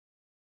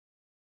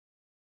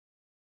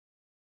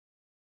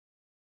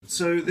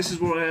So this is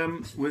where I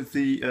am with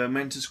the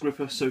Mantis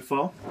gripper so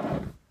far.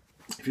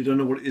 If you don't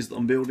know what it is that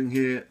I'm building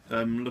here,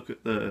 look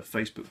at the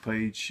Facebook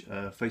page,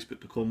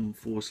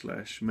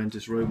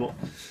 facebook.com/Mantis robot.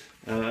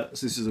 So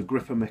this is a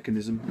gripper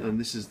mechanism,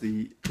 and this is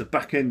the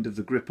back end of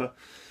the gripper.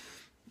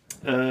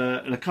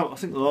 And I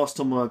think the last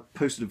time I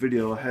posted a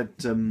video, I had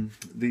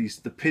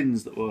the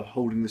pins that were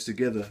holding this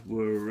together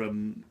were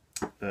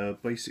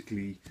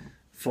basically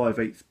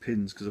 5/8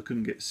 pins, because I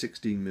couldn't get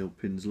 16mm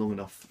pins long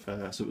enough,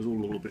 so it was all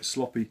a little bit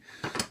sloppy.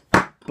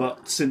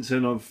 But since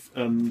then I've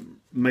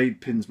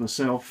made pins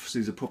myself, so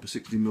these are proper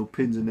 16mm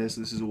pins in there,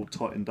 so this is all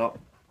tightened up,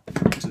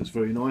 so it's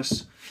very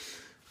nice,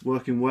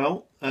 working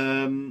well.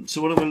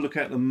 So what I'm going to look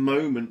at the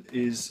moment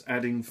is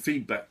adding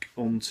feedback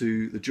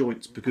onto the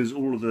joints, because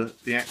all of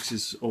the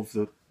axes of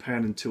the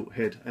pan and tilt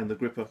head and the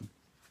gripper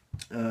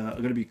are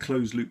going to be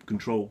closed loop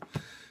control,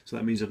 so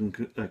that means I can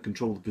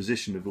control the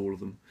position of all of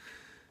them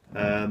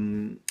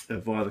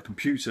via the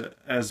computer,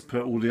 as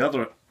per all the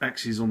other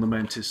axes on the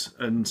Mantis.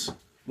 And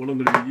what I'm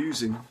going to be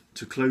using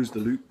to close the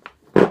loop,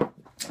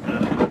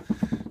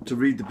 to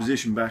read the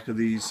position back, are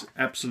these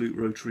absolute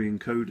rotary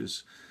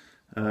encoders.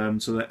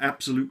 So they're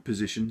absolute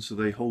position, so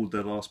they hold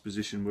their last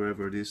position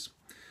wherever it is.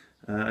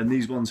 And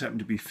these ones happen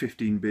to be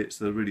 15 bits,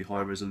 they're really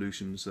high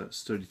resolutions,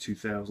 that's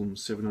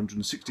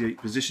 32,768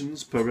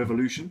 positions per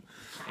revolution.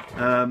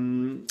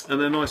 And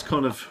they're nice,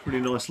 kind of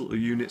really nice little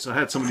units. I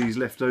had some of these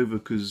left over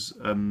because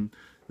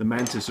the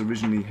Mantis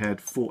originally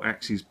had 4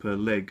 axes per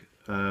leg,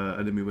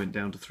 and then we went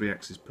down to 3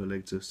 axes per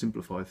leg to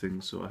simplify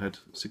things, so I had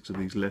 6 of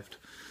these left.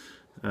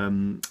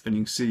 And you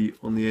can see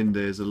on the end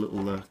there's a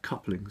little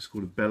coupling, it's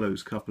called a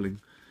Bellows Coupling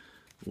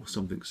or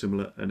something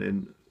similar, and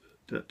then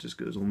that just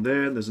goes on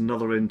there. There's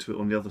another end to it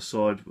on the other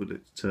side where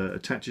it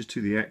attaches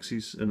to the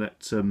axes, and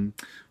that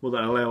what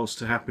that allows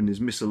to happen is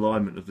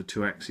misalignment of the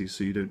 2 axes,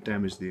 so you don't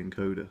damage the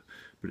encoder,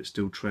 but it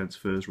still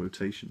transfers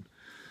rotation.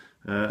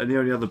 And the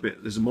only other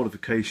bit, there's a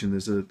modification.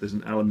 There's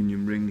an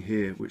aluminium ring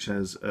here which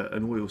has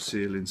an oil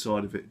seal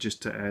inside of it,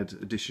 just to add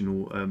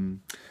additional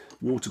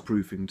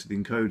waterproofing to the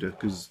encoder,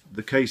 because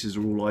the cases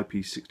are all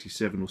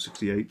IP67 or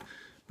 68.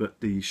 But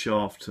the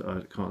shaft,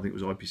 I think it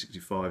was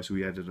IP65, so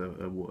we added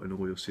an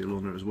oil seal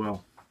on it as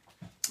well,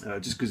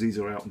 just because these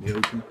are out in the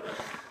open.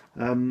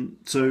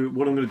 So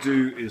what I'm going to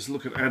do is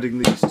look at adding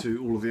these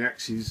to all of the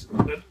axes.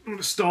 I'm going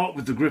to start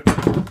with the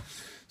gripper.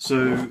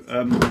 So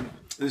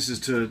this is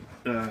to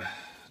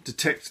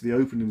detect the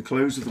open and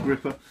close of the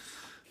gripper.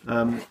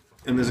 And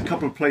there's a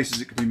couple of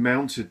places it can be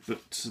mounted,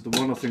 but the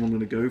one I think I'm going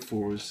to go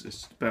for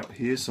is about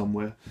here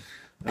somewhere.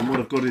 And what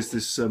I've got is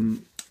this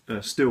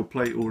steel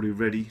plate already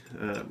ready,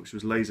 which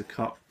was laser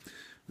cut,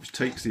 which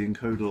takes the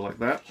encoder like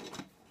that,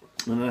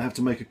 and I have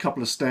to make a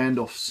couple of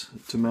standoffs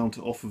to mount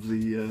it off of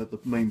the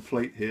main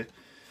plate here,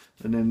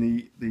 and then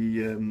the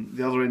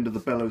other end of the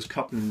bellows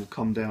coupling will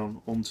come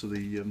down onto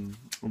the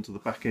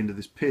back end of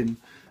this pin.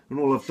 And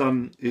all I've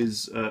done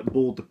is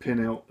bored the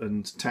pin out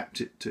and tapped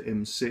it to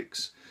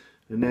M6,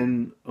 and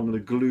then I'm going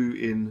to glue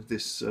in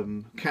this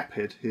cap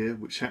head here,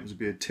 which happens to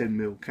be a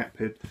 10mm cap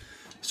head.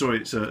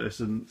 Sorry, it's a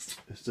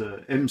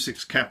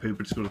M6 cap head,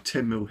 but it's got a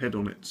 10mm head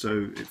on it,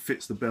 so it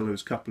fits the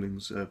bellows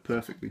couplings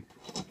perfectly.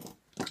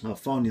 I'll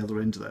find the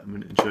other end of that in a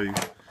minute and show you.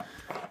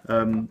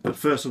 But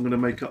first I'm going to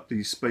make up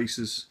these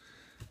spacers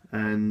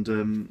and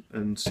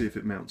see if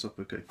it mounts up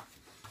okay.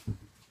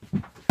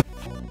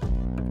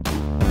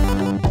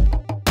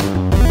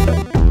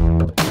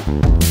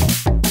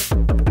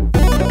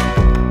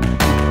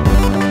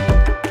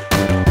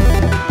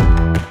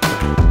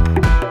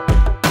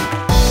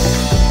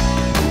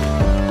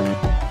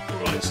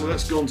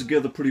 Gone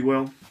together pretty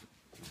well.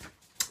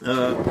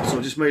 So I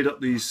just made up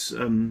these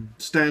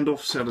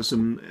standoffs out of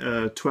some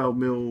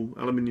 12mm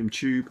aluminium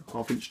tube,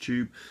 1/2-inch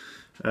tube,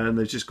 and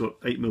they've just got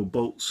 8mm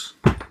bolts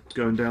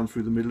going down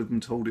through the middle of them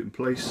to hold it in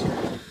place.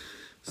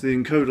 So the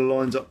encoder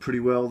lines up pretty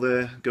well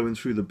there, going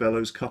through the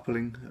bellows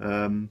coupling.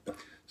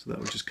 So that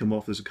will just come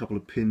off. There's a couple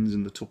of pins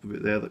in the top of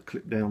it there that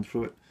clip down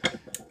through it,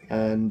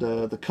 and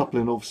the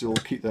coupling obviously will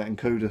keep that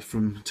encoder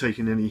from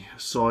taking any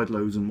side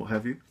loads and what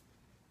have you.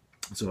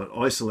 So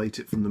I isolate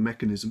it from the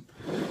mechanism.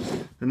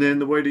 And then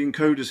the way the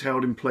encoder is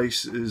held in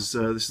place is,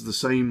 this is the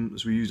same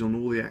as we use on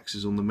all the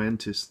axes on the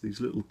Mantis,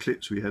 these little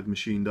clips we had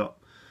machined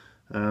up.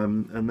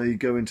 And they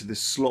go into this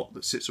slot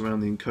that sits around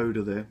the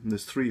encoder there. And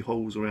there's 3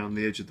 holes around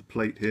the edge of the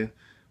plate here,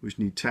 which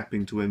need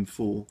tapping to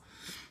M4.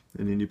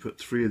 And then you put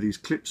 3 of these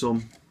clips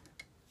on.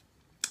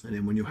 And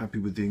then when you're happy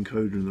with the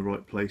encoder in the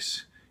right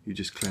place, you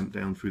just clamp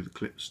down through the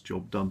clips,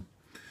 job done.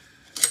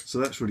 So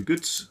that's really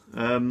good.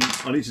 I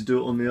need to do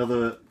it on the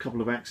other couple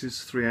of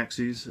axes, 3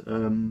 axes.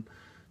 The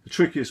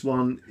trickiest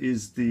one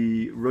is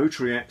the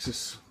rotary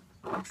axis,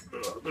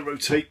 the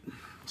rotate.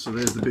 So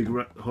there's the big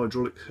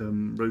hydraulic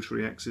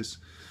rotary axis.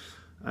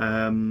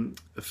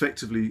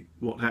 Effectively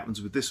what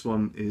happens with this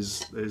one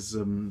is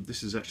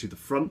this is actually the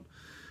front,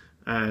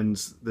 and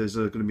there's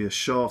going to be a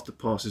shaft that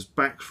passes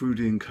back through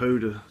the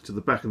encoder to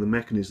the back of the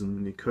mechanism,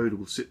 and the encoder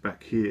will sit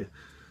back here.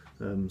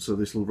 So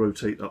this will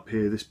rotate up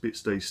here, this bit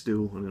stays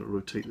still, and it'll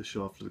rotate the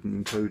shaft of the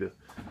encoder.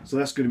 So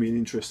that's going to be an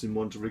interesting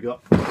one to rig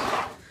up.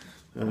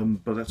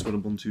 but that's what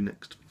I'm on to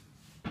next.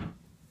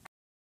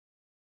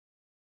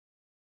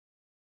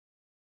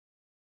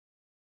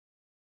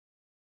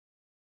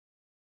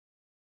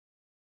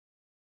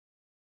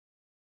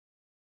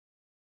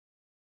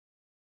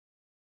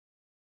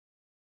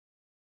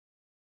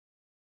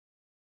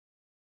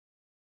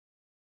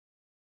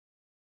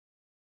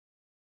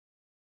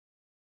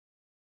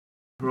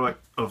 Right,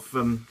 I've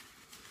kind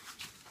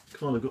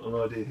of got an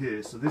idea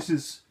here. So this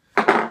is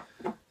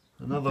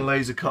another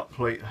laser cut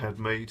plate I had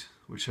made,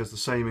 which has the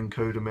same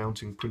encoder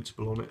mounting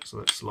principle on it. So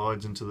that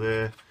slides into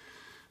there,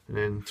 and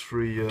then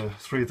three of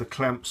the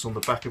clamps on the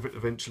back of it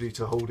eventually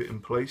to hold it in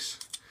place.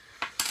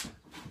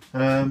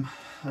 And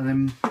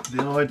then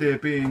the idea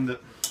being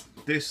that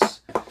this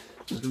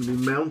is going to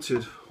be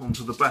mounted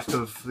onto the back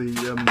of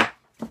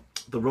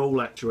the roll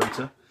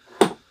actuator.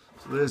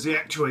 So there's the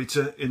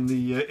actuator in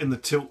the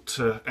tilt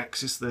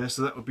axis there,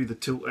 so that would be the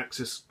tilt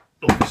axis,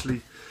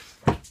 obviously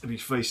it'll be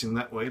facing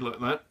that way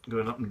like that,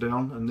 going up and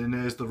down, and then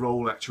there's the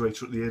roll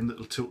actuator at the end that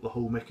will tilt the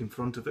whole mech in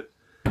front of it.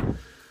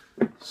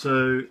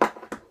 So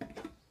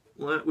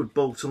that would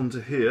bolt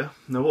onto here.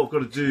 Now what I've got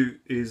to do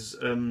is,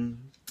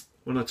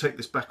 when I take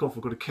this back off,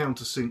 I've got to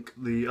countersink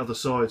the other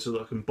side so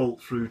that I can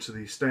bolt through to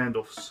the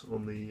standoffs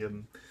on the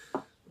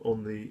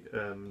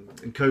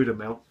encoder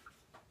mount,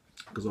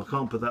 because I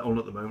can't put that on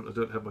at the moment. I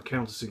don't have my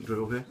countersink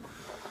drill here,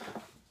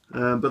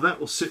 but that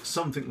will sit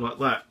something like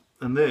that.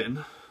 And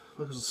then,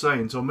 like I was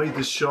saying, so I made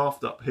this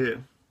shaft up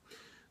here.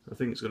 I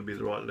think it's going to be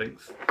the right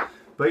length.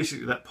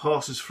 Basically that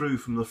passes through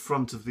from the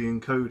front of the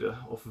encoder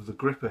off of the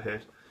gripper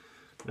head,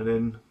 and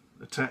then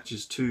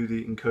attaches to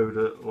the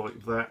encoder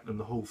like that, and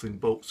the whole thing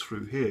bolts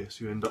through here.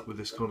 So you end up with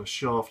this kind of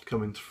shaft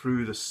coming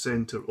through the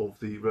centre of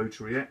the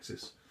rotary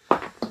axis.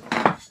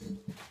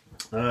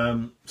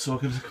 So I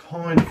can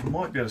kind of,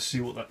 might be able to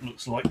see what that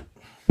looks like.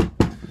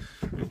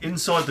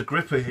 Inside the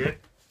gripper here,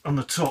 on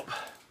the top,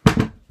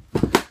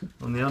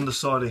 on the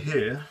underside of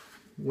here,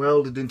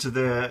 welded into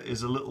there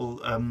is a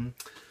little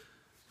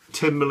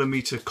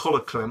 10mm collar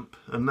clamp,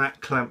 and that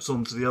clamps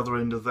onto the other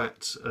end of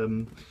that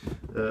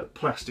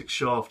plastic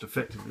shaft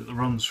effectively that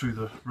runs through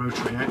the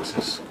rotary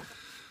axis.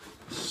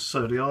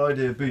 So the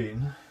idea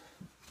being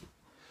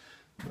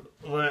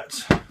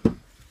that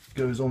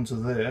goes onto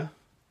there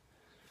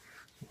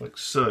like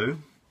so.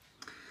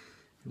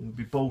 It will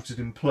be bolted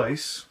in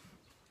place,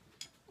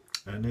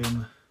 and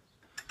then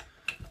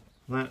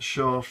that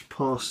shaft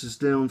passes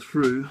down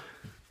through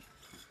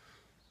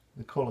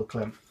the collar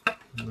clamp.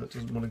 And that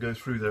doesn't want to go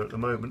through there at the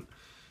moment.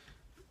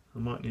 I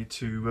might need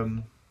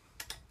to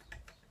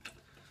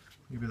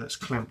maybe that's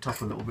clamped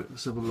up a little bit.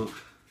 Let's have a look.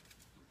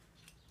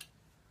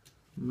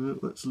 No,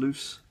 that's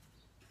loose.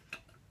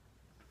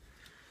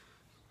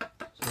 So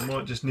I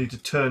might just need to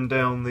turn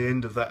down the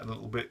end of that a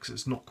little bit because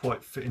it's not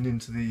quite fitting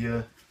into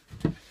the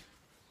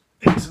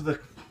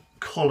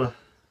collar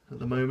at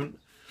the moment.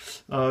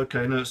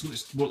 Okay, no,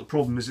 it's what the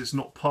problem is. It's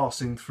not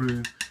passing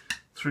through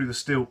the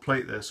steel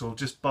plate there, so I'll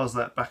just buzz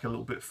that back a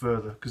little bit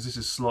further, because this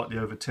is slightly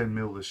over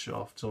 10mm, this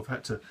shaft, so I've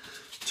had to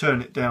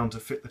turn it down to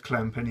fit the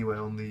clamp anyway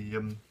on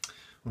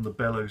the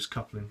bellows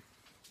coupling.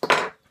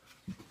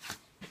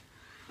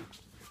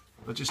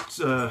 I just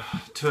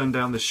turned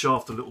down this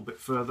shaft a little bit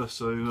further,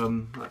 so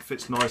that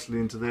fits nicely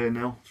into there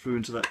now, through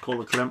into that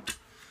collar clamp.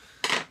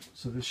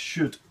 So this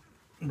should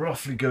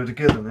roughly go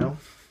together now.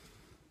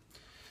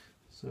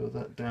 So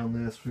that down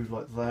there through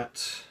like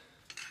that.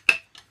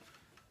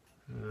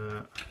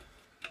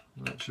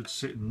 That should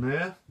sit in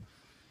there,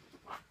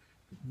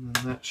 and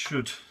then that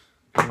should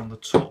go on the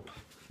top.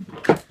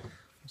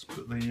 Let's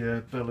put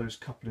the bellows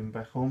coupling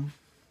back on.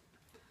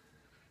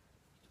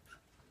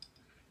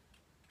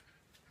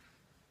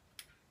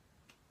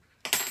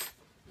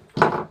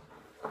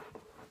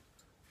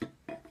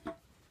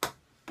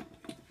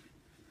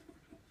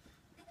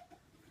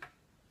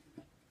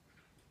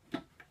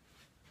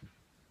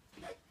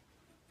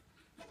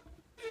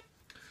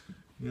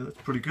 Yeah,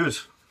 that's pretty good.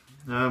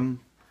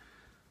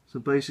 So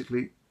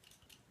basically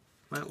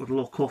that would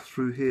lock off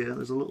through here.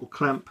 There's a little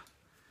clamp.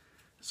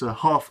 It's a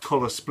half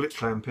collar split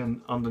clamp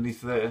in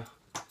underneath there.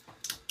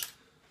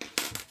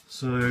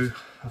 So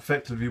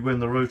effectively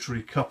when the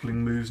rotary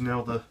coupling moves,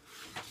 now the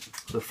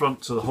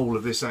front to the whole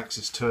of this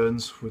axis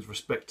turns with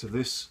respect to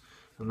this,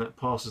 and that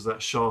passes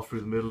that shaft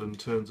through the middle and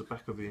turns the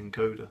back of the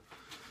encoder.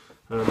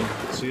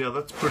 So yeah,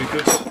 that's pretty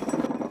good.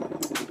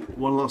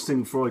 One last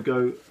thing before I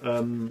go.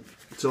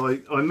 So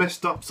I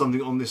messed up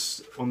something on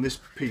this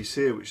piece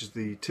here, which is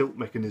the tilt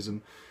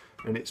mechanism,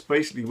 and it's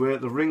basically where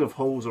the ring of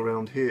holes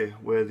around here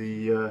where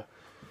the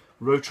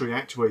rotary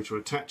actuator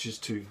attaches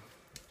to.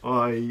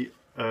 I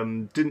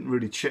didn't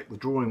really check the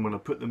drawing when I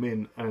put them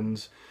in,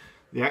 and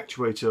the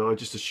actuator, I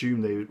just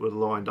assumed they were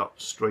lined up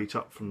straight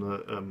up from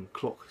the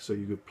clock, so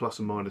you could plus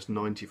or minus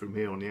 90 from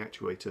here on the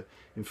actuator.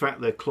 In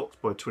fact, they're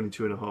clocked by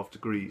 22.5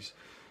 degrees,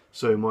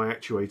 so my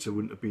actuator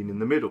wouldn't have been in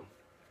the middle.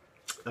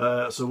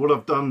 So what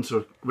I've done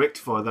to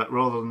rectify that,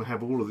 rather than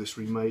have all of this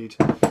remade,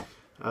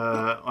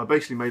 I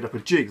basically made up a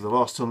jig. The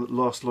last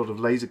lot of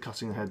laser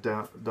cutting I had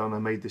done, I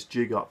made this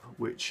jig up,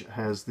 which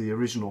has the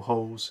original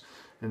holes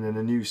and then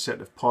a new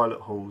set of pilot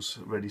holes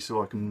ready,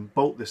 so I can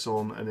bolt this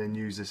on and then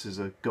use this as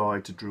a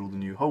guide to drill the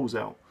new holes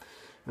out.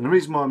 And the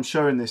reason why I'm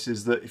showing this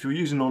is that if you're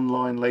using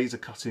online laser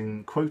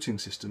cutting quoting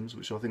systems,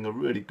 which I think are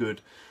really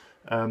good,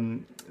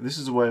 this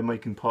is a way of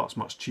making parts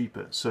much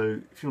cheaper. So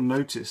if you'll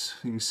notice,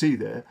 you can see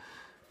there,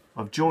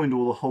 I've joined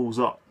all the holes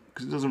up,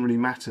 because it doesn't really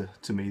matter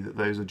to me that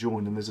those are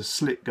joined, and there's a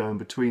slit going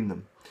between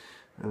them.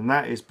 And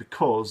that is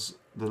because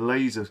the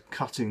laser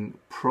cutting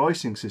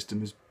pricing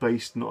system is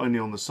based not only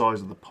on the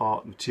size of the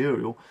part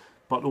material,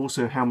 but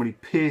also how many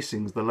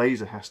piercings the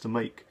laser has to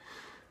make.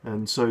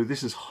 And so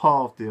this has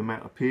halved the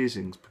amount of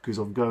piercings, because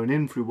I'm going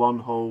in through one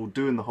hole,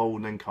 doing the hole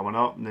and then coming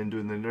up, and then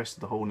doing the rest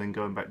of the hole and then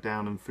going back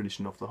down and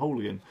finishing off the hole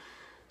again.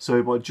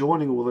 So by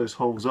joining all those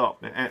holes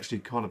up, it actually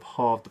kind of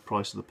halved the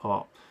price of the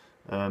part.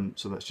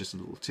 So that's just a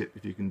little tip.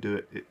 If you can do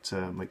it, it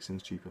makes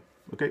things cheaper.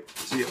 Okay,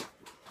 see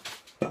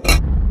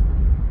ya.